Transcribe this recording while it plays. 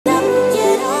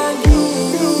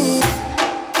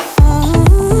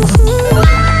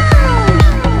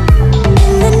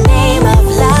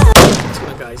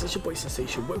boy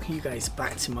Sensation. Welcome you guys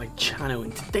back to my channel.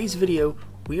 In today's video,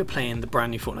 we are playing the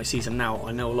brand new Fortnite season. Now,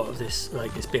 I know a lot of this,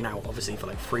 it's been out obviously for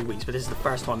like 3 weeks, but this is the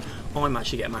first time I'm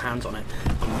actually getting my hands on it.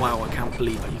 And wow, I can't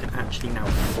believe that you can actually now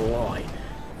fly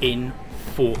in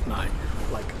Fortnite.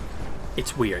 Like,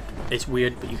 it's weird. It's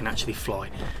weird, but you can actually fly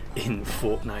in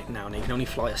Fortnite now. And you can only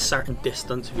fly a certain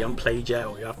distance if you haven't played yet,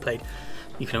 or you have played.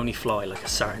 You can only fly like a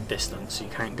certain distance, so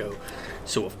you can't go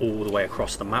sort of all the way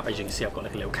across the map. As you can see, I've got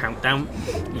like a little countdown.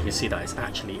 You can see that it's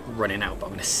actually running out, but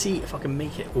I'm going to see if I can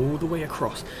make it all the way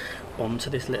across onto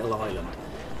this little island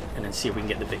and then see if we can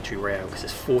get the victory royale, because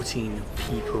there's 14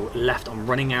 people left. I'm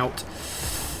running out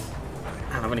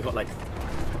and I've only got like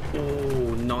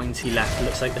 90 left. It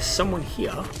looks like there's someone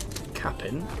here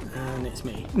capping and it's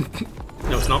me.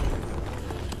 No, it's not.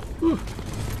 Whew.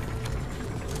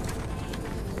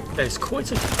 There's quite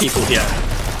a few people here.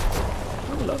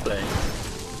 Oh, lovely.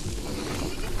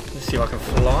 Let's see if I can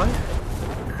fly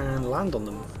and land on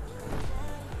them.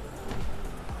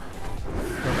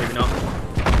 No, maybe not.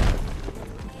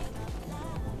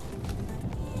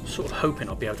 I'm sort of hoping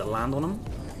I'll be able to land on them,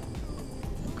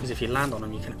 because if you land on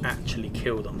them, you can actually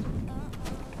kill them.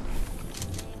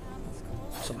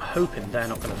 So I'm hoping they're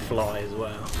not going to fly as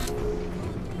well.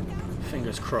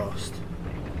 Fingers crossed.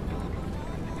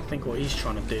 I think what he's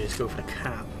trying to do is go for the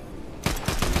cap.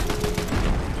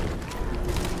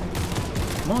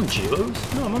 I'm on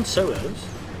duos? No, I'm on solos.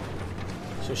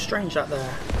 So strange that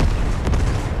they're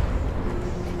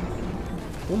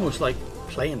almost like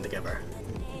playing together,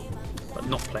 but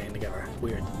not playing together.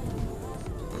 Weird.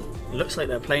 It looks like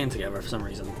they're playing together for some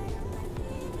reason.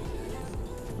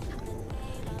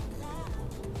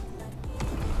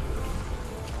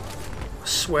 I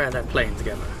swear they're playing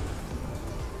together.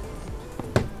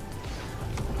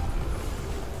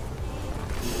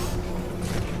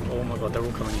 Oh my god, they're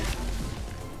all coming here.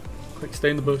 Quick, stay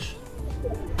in the bush.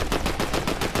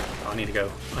 Oh, I need to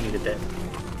go. I need a dip.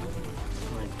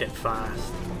 I need to dip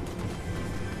fast.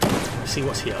 Let's see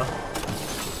what's here.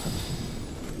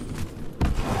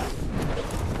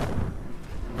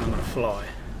 I'm going to fly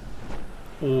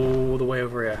all the way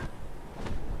over here.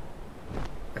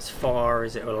 As far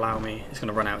as it will allow me. It's going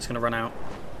to run out. It's going to run out.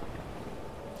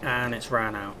 And it's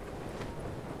ran out.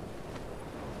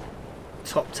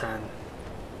 Top 10.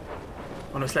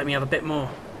 Oh no, it's let me have a bit more.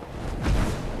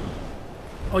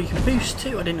 Oh, you can boost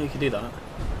too? I didn't know you could do that.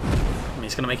 I mean,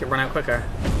 it's going to make it run out quicker.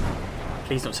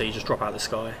 Please don't say you just drop out of the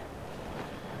sky.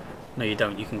 No, you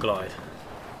don't. You can glide.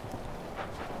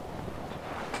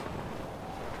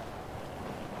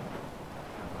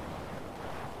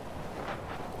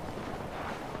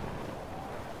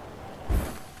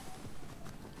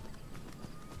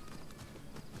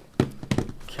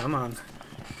 Come on.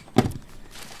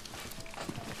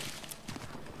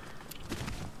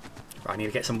 I need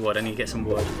to get some wood, I need to get some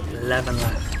wood. 11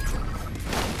 left.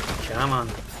 Come on.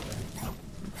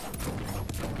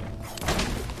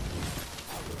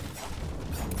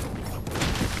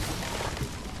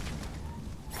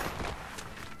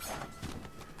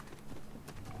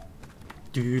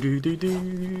 Do do do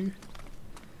do.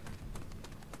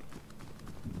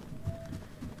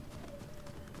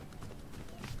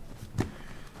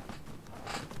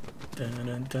 Dun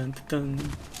dun dun dun.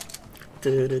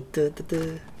 Du du du du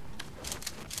du.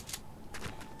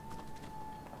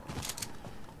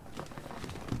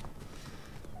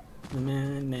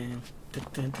 Man. Da,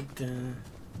 da, da, da.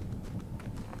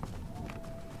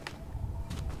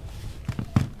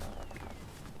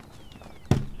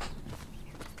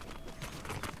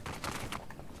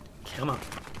 Come on.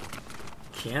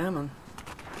 Come on.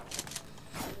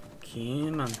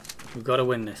 Come on. We've got to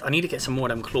win this. I need to get some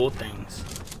more of them clawed things.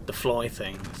 The fly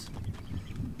things.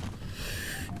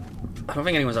 I don't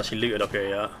think anyone's actually looted up here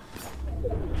yet.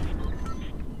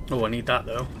 Oh, I need that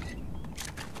though.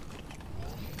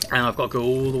 And I've got to go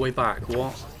all the way back.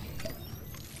 What?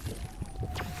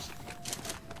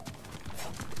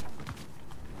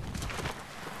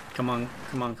 Come on,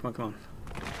 come on, come on, come on.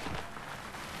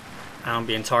 And I'm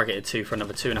being targeted too for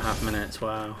another 2.5 minutes.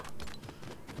 Wow.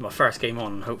 My first game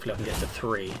on, hopefully I can get to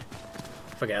 3.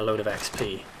 If I get a load of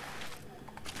XP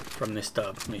from this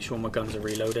dub. Make sure my guns are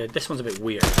reloaded. This one's a bit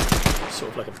weird. It's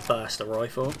sort of like a burster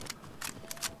rifle.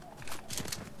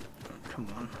 Come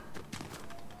on.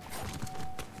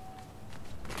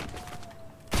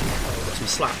 Some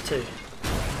slap too.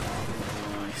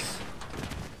 Nice.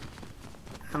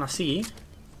 And I see you.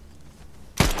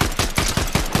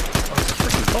 Oh, it's a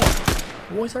freaking bot.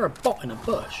 Why is there a bot in a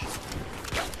bush?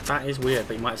 That is weird,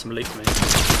 but you might have some loot for me.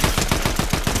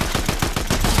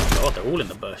 Oh god, they're all in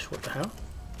the bush. What the hell?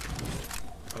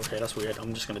 Okay, that's weird.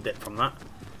 I'm just going to dip from that.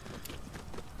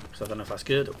 So I don't know if that's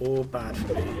good or bad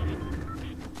for me.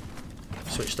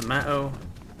 Switch to metal.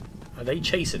 Are they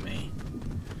chasing me?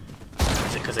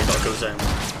 Is it because they got to go zone?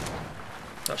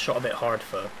 That shot a bit hard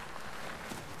for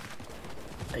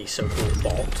a so-called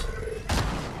bot.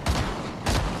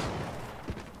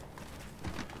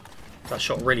 That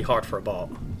shot really hard for a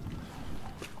bot.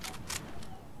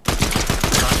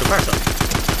 That's a person.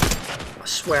 I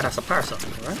swear that's a person,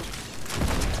 right?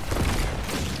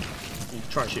 You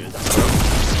try and shoot it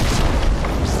down.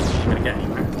 I'm gonna get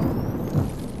anywhere.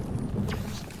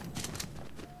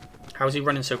 How is he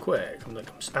running so quick? I'm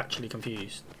actually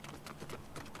confused.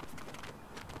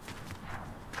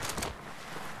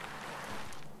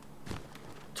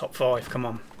 Top 5, come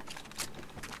on.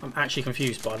 I'm actually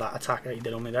confused by that attack that he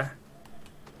did on me there.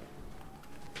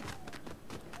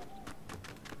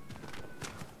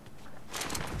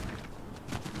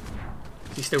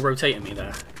 Is he still rotating me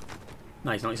there?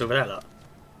 No, he's not. He's over there, look.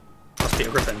 That's Peter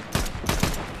Griffin.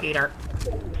 Peter.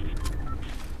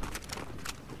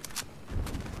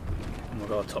 Oh my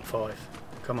god, top 5.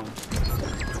 Come on.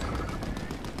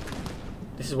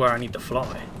 This is where I need to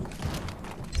fly.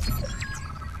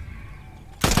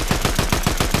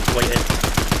 Waited.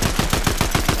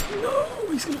 No,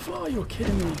 he's gonna fly. You're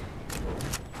kidding me.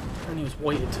 And he was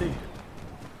weighted too.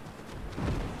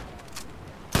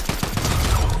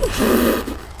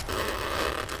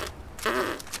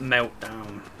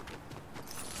 Meltdown.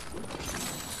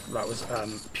 That was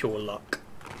pure luck.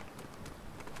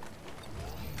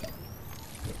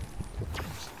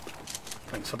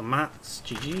 Thanks for the mats.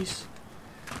 GG's.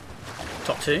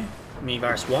 Top 2. Me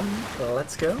versus 1.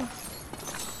 Let's go.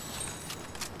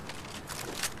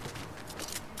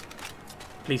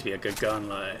 Please be a good gun,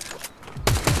 like.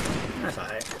 That's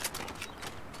alright.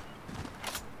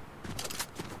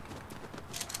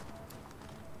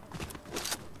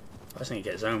 I just need to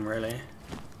get zone, really.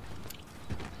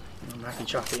 I'm happy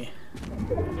chappy.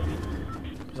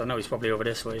 Because I know he's probably over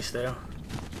this way still.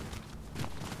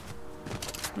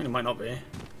 I mean, it might not be.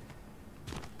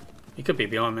 He could be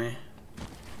behind me.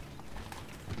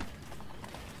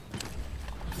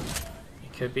 He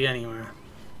could be anywhere.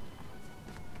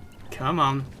 Come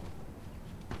on.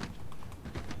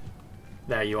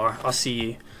 There you are. I see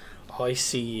you. I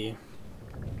see you.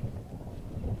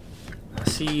 I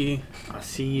see you. I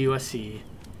see you. I see you.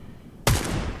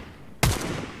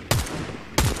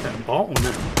 That bot on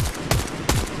it.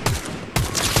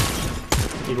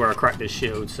 He'd wear a cracked his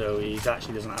shield, so he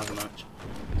actually doesn't have much.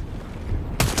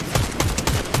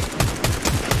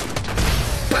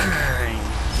 Bang!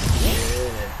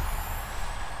 Yeah.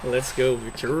 Let's go,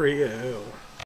 Victorio.